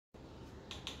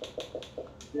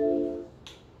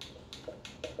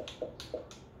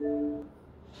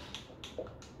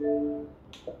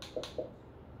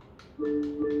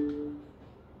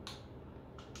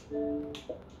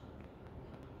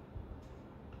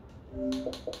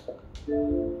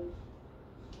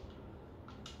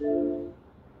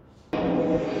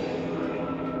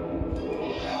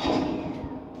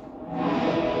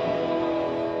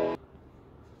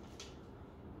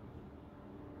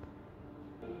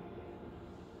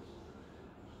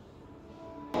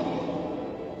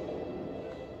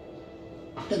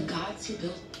The gods who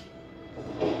built...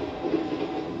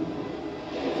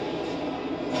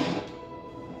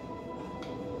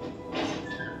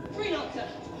 Freelancer!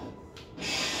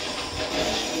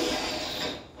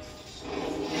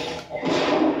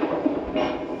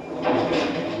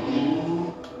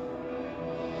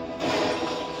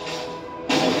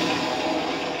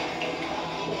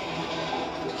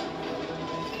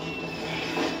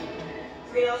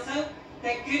 Freelancer,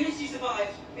 thank goodness you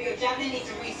survived, but your javelin needs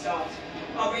a restart.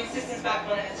 I'll bring systems back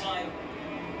one at a time.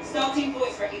 Starting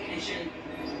voice recognition.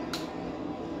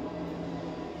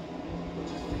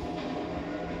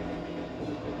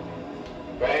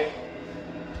 Ray?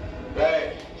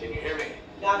 Ray, can you hear me?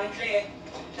 Loud and clear.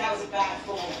 That was a bad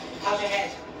fall. How's your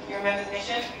head? You remember the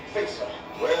mission? I think so.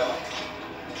 Where am I?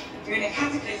 You're in a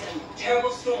cataclysm,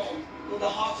 terrible storm, called the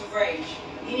Heart of Rage.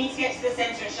 You need to get to the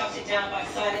center and shut it down by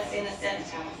silencing the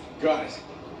cenotaph. Got it.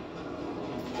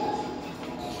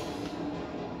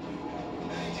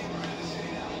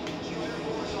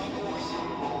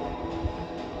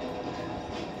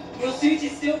 Your suit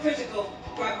is still critical.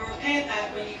 Grab a repair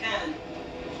pack when you can.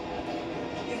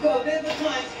 You've got a bit of a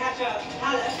climb to catch up.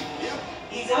 Haller? Yep.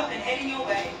 He's up and heading your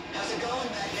way. How's it going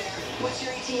back there? What's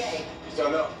your ETA?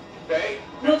 Don't know. Ray?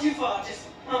 Not too far, just...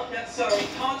 Oh, no, sorry.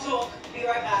 Can't talk. Be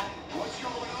right back. What's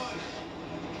going on?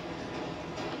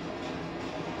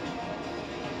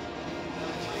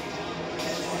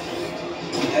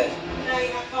 Good. Now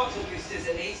you have partial boosters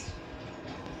at least.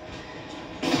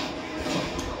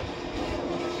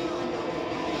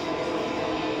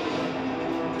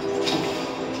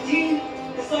 Team,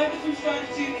 the cyber from Strider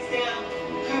 2 is down.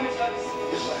 Comatose.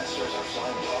 His lancers are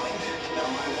flying blind.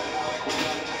 Never mind that, Alec. We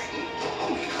got it tight.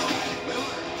 Holy crap.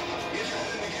 Miller, get your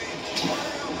head in the game.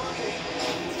 Hurry up, Bucky.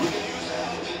 We can use the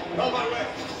help. On my way.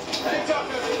 Hang tough,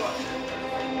 everyone.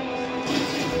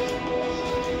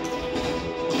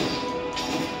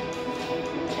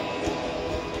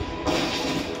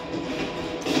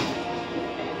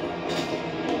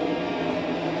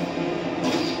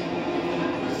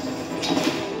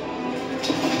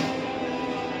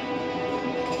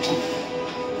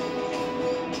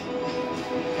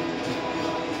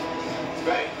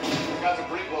 Ray, got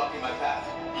debris blocking my path.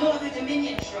 Part of the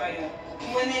Dominion Strider.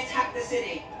 And when they attack the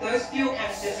city, those fuel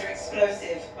canisters are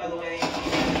explosive, by the way.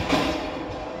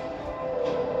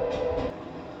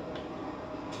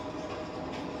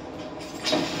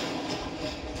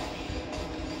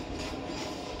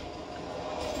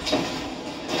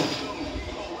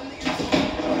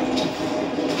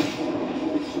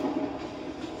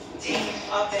 Team,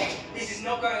 update. This is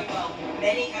not going well.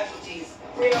 Many casualties.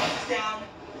 3 officers down.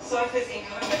 Cyphers in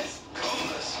comas.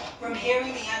 Comas. From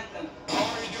hearing the anthem. How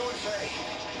are you doing, Faye?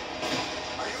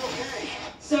 Are you okay?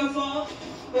 So far,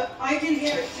 but I can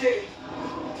hear it too.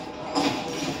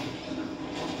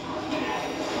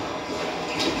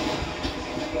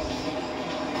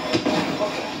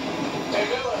 Hey,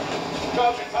 Miller.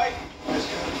 Crowds are tight. This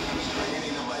guy was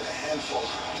bringing them by the handful.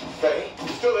 Faye,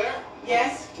 you still there?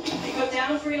 Yes, they got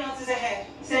down freelancers ahead,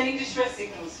 sending distress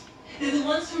signals. They're the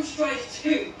ones from Strider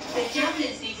 2. Their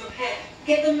javelins need repair.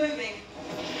 Get them moving.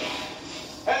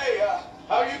 Hey,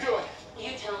 how you doing?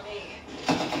 You tell me.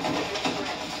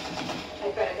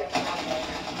 I better get them out there.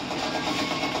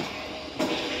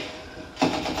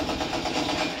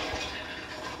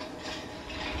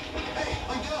 Hey,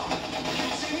 I'm down. Can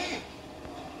you see me?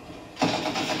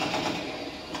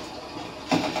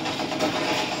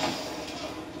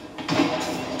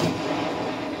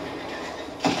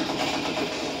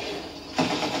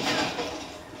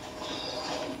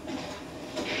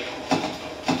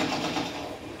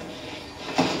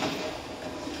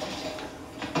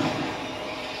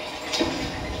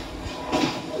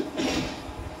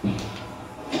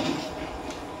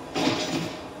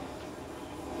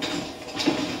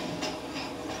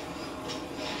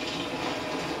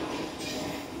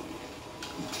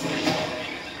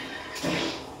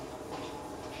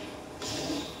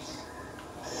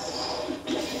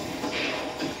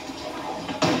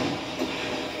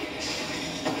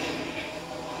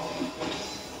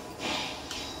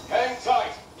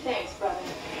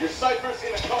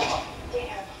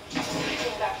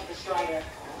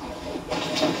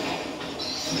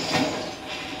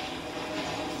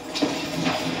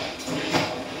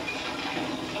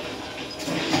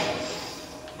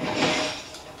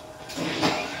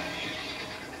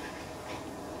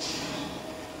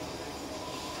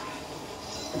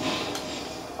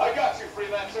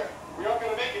 freelancer. We aren't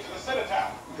going to make it to the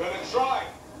Cenotaph. Gonna try.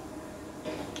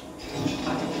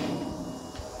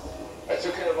 I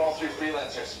took care of all 3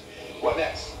 freelancers. What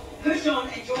next? Push on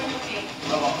and join your team.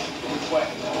 Come on. Which way?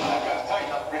 I've got to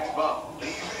tighten up Rick's bomb. Leave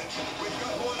it. We've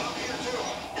got one up here, too.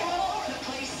 They're all over the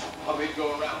place. I'll need to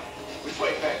go around. Which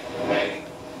way, Faye? Hey.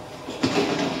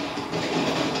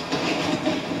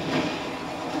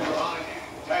 Come on.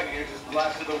 Tight here just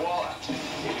blasted the wall out.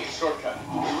 Give me a shortcut.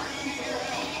 We really need your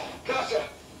help. Gotcha.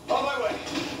 On my way.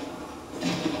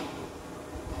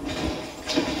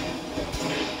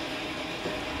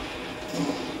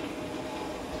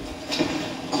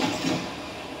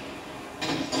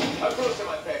 I'm close to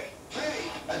my pay.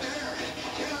 Hey, a dare.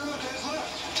 Get her look has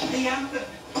left. The Anthem.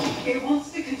 It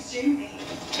wants to consume me.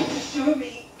 To show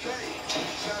me. Hey,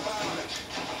 snap out of it.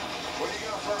 What do you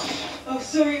got first? Oh,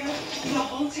 sorry. The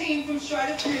whole team from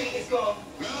Strider 3 is gone.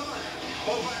 Miller,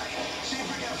 pull back. See if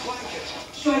we can flank it.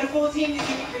 Strider 14 is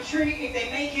in retreat. If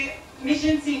they make it,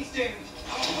 mission seems doomed.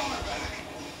 I'll fall her back.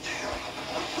 Damn,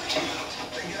 I'm freaking out.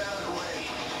 Then get out of the way.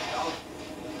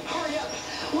 Hurry up.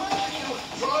 Where are you?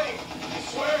 Trying. I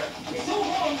swear. It's all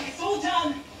wrong. It's all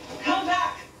done. Come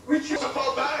back. Retreat. To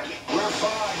fall back. We're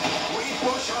fine. We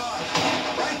push on.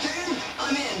 Right, team?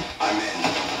 I'm in. I'm in.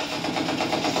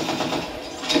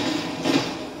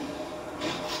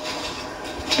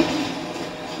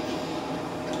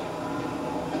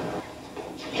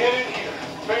 Get in here.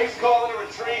 Faye's calling a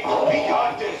retreat. We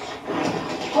got this.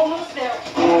 Almost there.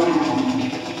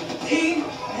 Team,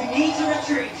 you need to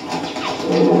retreat.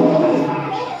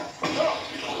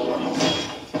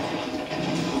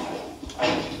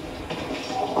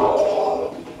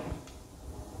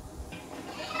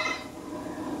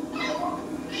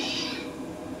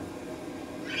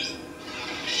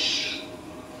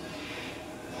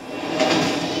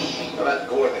 How about the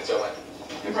coordinates, Owen?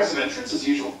 Impressive entrance as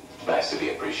usual. Nice to be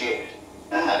appreciated.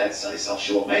 Let's sell yourself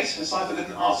short, mate. Cypher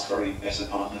didn't ask for any better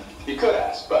partner. You could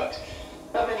ask, but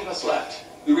not many of us left.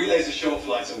 The relay's a short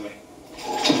flight away.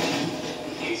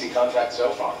 Easy contract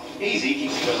so far. Easy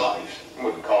keeps you alive.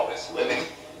 Wouldn't call this living.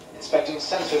 Inspecting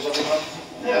sensors every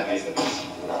month? Yeah, pays the bills.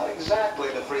 Not exactly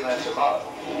the freelancer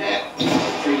model. Yeah,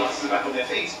 freelancers are back on their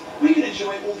feet. We can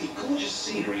enjoy all the gorgeous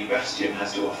scenery Bastion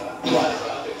has to offer. Flying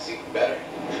around it's even better.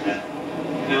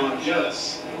 Now I'm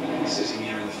jealous, sitting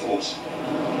here in the fort.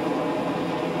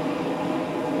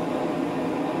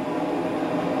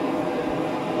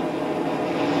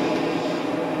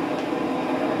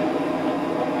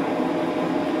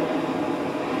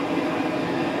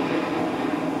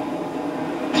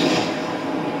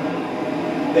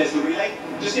 There's the relay.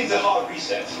 Just needs a hard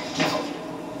reset.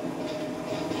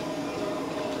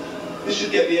 This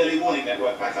should get the early warning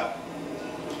network back up.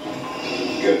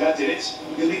 Good, that did it.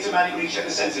 You'll need to manually check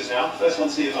the sensors now. First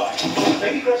one's nearby.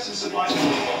 Maybe grab some supplies from the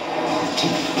wall.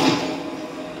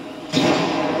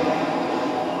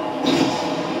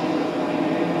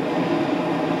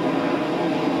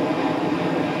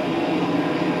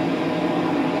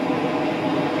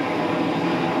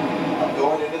 I'm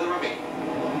going into the ravine.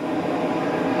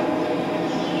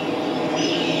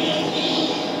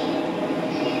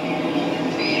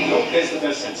 Oh, there's the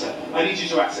first sensor. I need you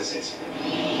to access it.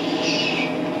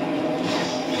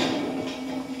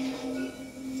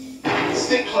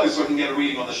 Stick close so I can get a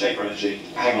reading on the shaper energy.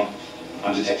 Hang on.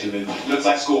 I'm detecting movement. Looks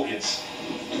like scorpions.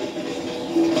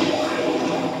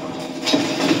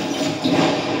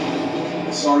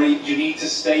 Sorry, you need to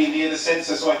stay near the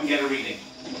sensor so I can get a reading.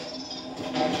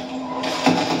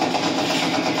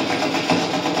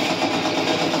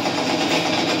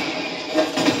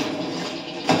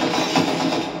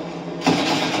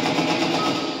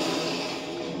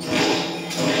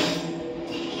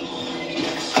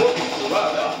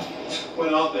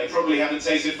 Well, aren't they? Probably haven't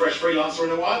tasted fresh freelancer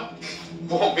in a while.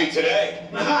 Won't be today.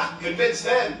 Aha! Convinced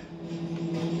then.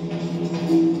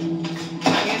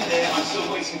 Hang in there. I'm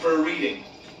still waiting for a reading.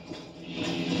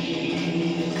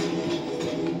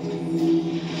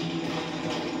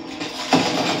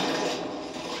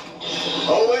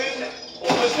 Owen,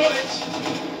 almost got it.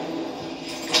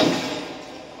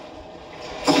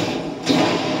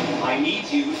 I need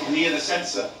you near the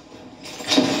sensor.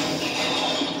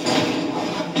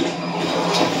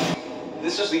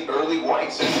 This is the early warning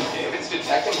system. If it's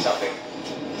detecting something,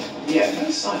 Yeah, no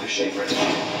sign of shaper energy.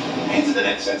 Head to the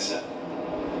next sensor.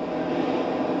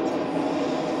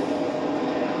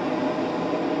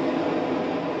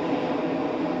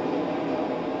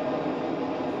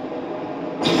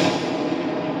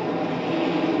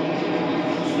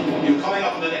 You're coming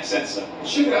up on the next sensor.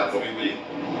 Check it out for me, will you?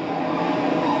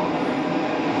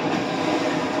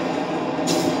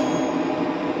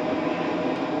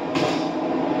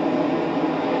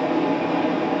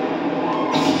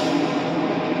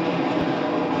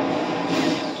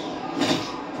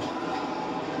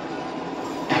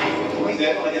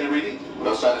 there while I get a reading?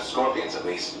 No sign of scorpions, at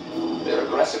least. They're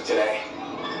aggressive today.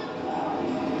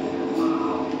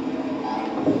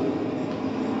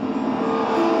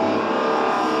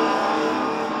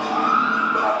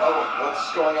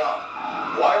 What's going on?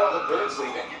 Why are all the birds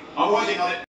leaving? I'm working on it.